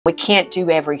We can't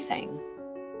do everything,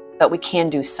 but we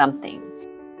can do something.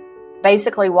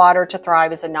 Basically, Water to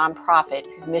Thrive is a nonprofit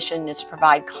whose mission is to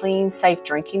provide clean, safe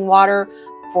drinking water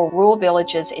for rural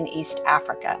villages in East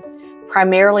Africa.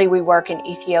 Primarily, we work in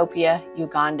Ethiopia,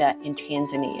 Uganda, and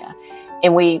Tanzania.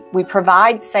 And we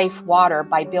provide safe water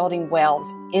by building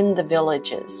wells in the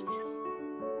villages.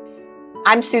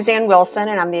 I'm Susanne Wilson,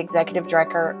 and I'm the Executive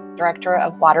Director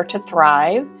of Water to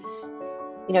Thrive.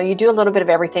 You know, you do a little bit of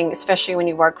everything, especially when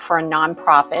you work for a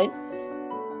nonprofit.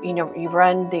 You know, you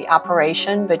run the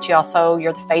operation, but you're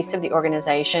the face of the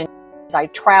organization. I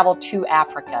travel to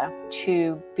Africa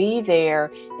to be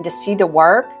there and to see the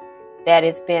work that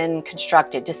has been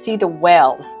constructed, to see the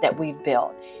wells that we've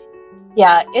built.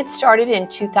 Yeah, it started in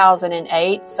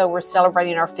 2008, so we're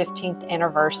celebrating our 15th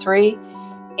anniversary.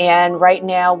 And right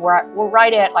now we're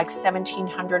right at like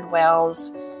 1,700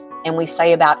 wells, and we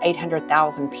say about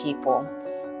 800,000 people.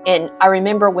 And I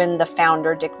remember when the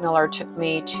founder, Dick Miller, took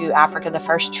me to Africa the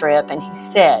first trip, and he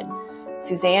said,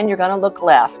 "Susanne, you're going to look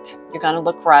left, you're going to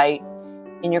look right,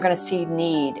 and you're going to see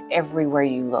need everywhere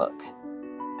you look.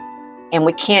 And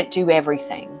we can't do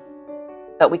everything,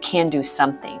 but we can do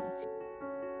something."